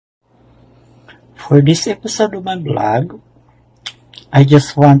For this episode of my vlog, I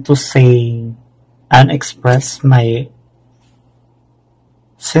just want to say and express my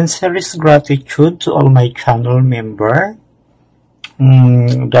sincerest gratitude to all my channel members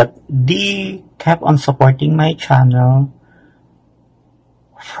that they kept on supporting my channel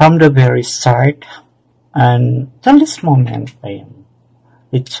from the very start and till this moment.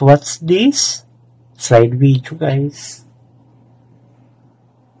 It's what's this slide video, guys.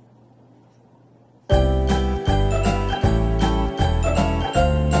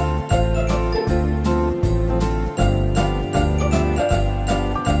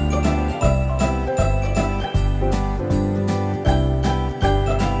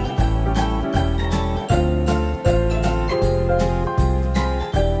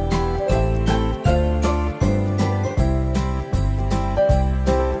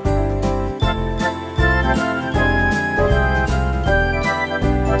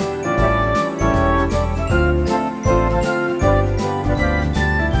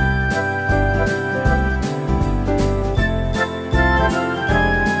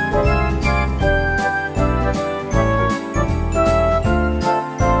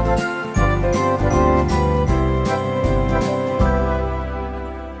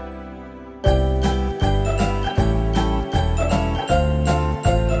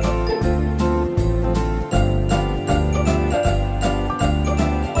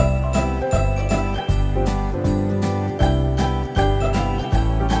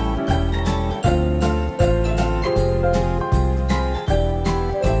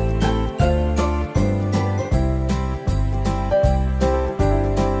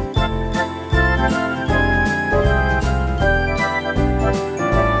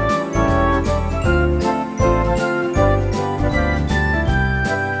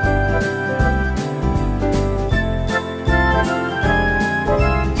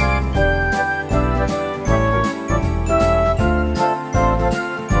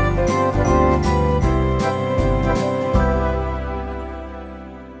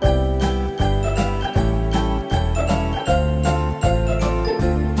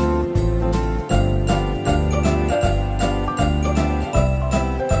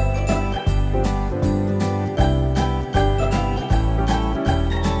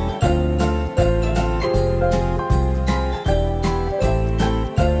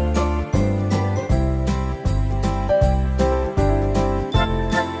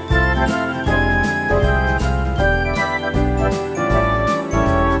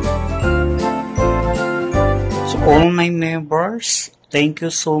 All my members, thank you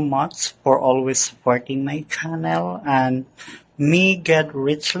so much for always supporting my channel, and may God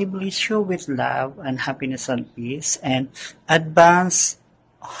richly bless you with love and happiness and peace, and advance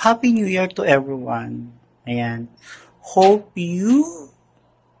Happy New Year to everyone. And hope your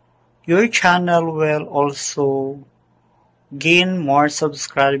channel will also gain more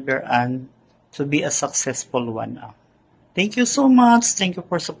subscriber and to be a successful one. Thank you so much. Thank you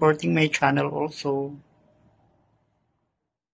for supporting my channel also.